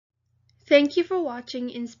Thank you for watching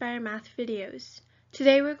Inspire Math videos.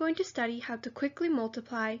 Today we're going to study how to quickly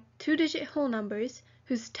multiply two-digit whole numbers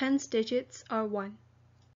whose tens digits are 1.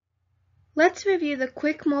 Let's review the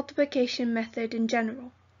quick multiplication method in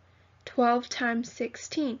general. 12 times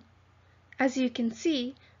 16. As you can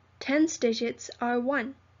see, tens digits are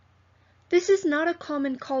 1. This is not a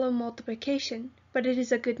common column multiplication, but it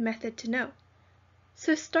is a good method to know.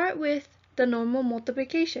 So start with the normal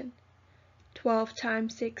multiplication. 12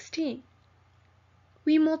 times 16.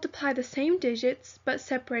 We multiply the same digits but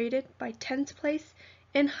separated by tens place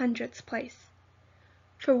and hundredths place.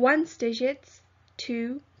 For ones digits,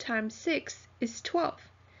 2 times 6 is 12,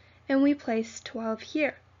 and we place 12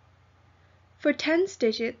 here. For tens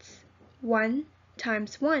digits, 1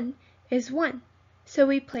 times 1 is 1, so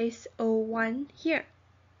we place 01 here.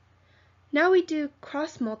 Now we do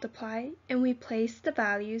cross multiply and we place the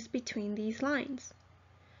values between these lines.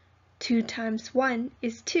 2 times 1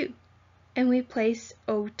 is 2, and we place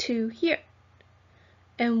 02 here.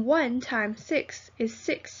 And 1 times 6 is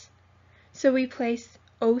 6, so we place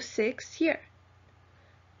 06 here.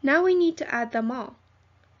 Now we need to add them all.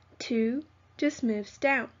 2 just moves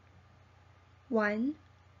down. 1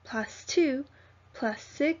 plus 2 plus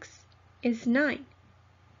 6 is 9.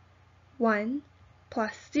 1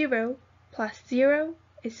 plus 0 plus 0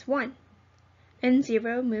 is 1, and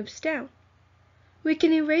 0 moves down. We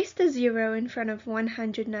can erase the 0 in front of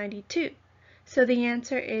 192, so the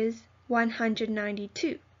answer is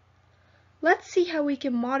 192. Let's see how we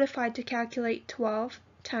can modify to calculate 12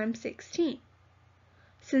 times 16.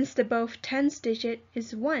 Since the both tens digit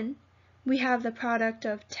is 1, we have the product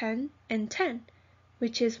of 10 and 10,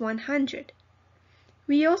 which is 100.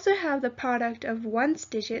 We also have the product of ones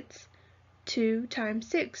digits, 2 times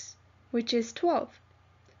 6, which is 12.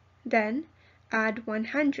 Then add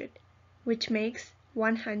 100, which makes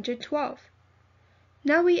 112.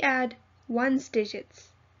 Now we add ones digits,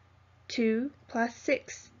 2 plus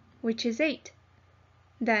 6, which is 8.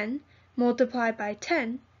 Then multiply by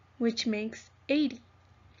 10, which makes 80.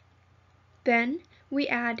 Then we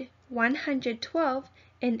add 112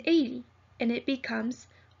 and 80, and it becomes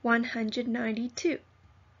 192.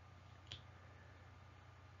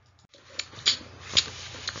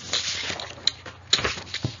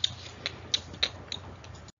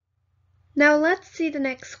 Now let's see the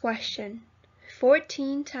next question.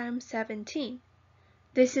 14 times 17.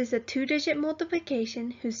 This is a two-digit multiplication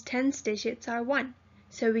whose tens digits are 1,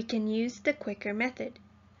 so we can use the quicker method.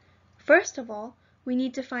 First of all, we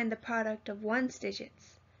need to find the product of ones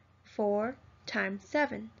digits. 4 times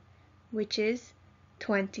 7, which is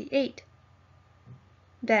 28.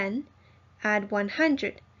 Then add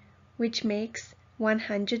 100, which makes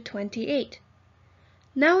 128.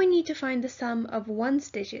 Now we need to find the sum of ones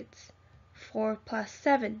digits. 4 plus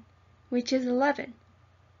 7, which is 11.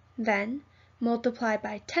 Then multiply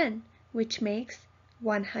by 10, which makes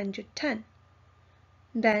 110.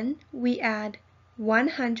 Then we add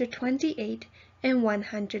 128 and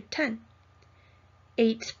 110.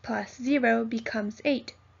 8 plus 0 becomes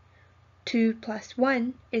 8. 2 plus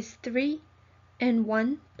 1 is 3, and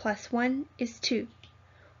 1 plus 1 is 2.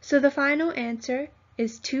 So the final answer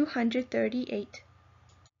is 238.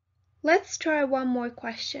 Let's try one more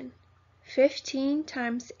question. 15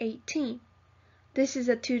 times 18. This is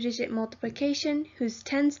a two-digit multiplication whose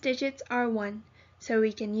tens digits are 1, so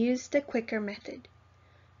we can use the quicker method.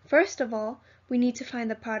 First of all, we need to find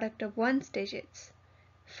the product of ones digits.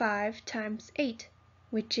 5 times 8,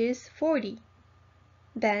 which is 40.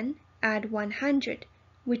 Then add 100,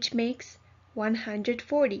 which makes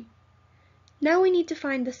 140. Now we need to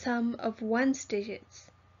find the sum of ones digits.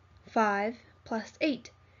 5 plus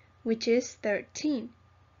 8, which is 13.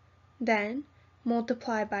 Then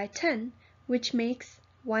multiply by 10, which makes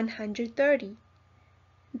 130.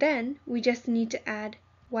 Then we just need to add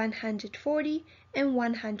 140 and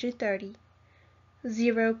 130.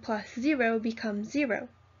 0 plus 0 becomes 0.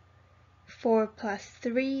 4 plus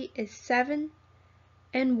 3 is 7,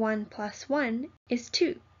 and 1 plus 1 is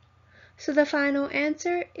 2. So the final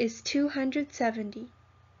answer is 270.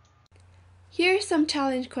 Here are some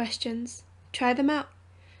challenge questions. Try them out.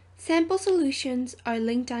 Sample solutions are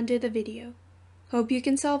linked under the video. Hope you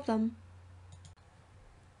can solve them.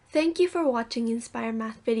 Thank you for watching Inspire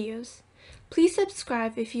Math videos. Please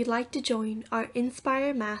subscribe if you'd like to join our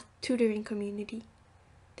Inspire Math tutoring community.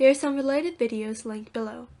 There are some related videos linked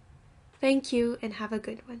below. Thank you and have a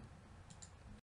good one.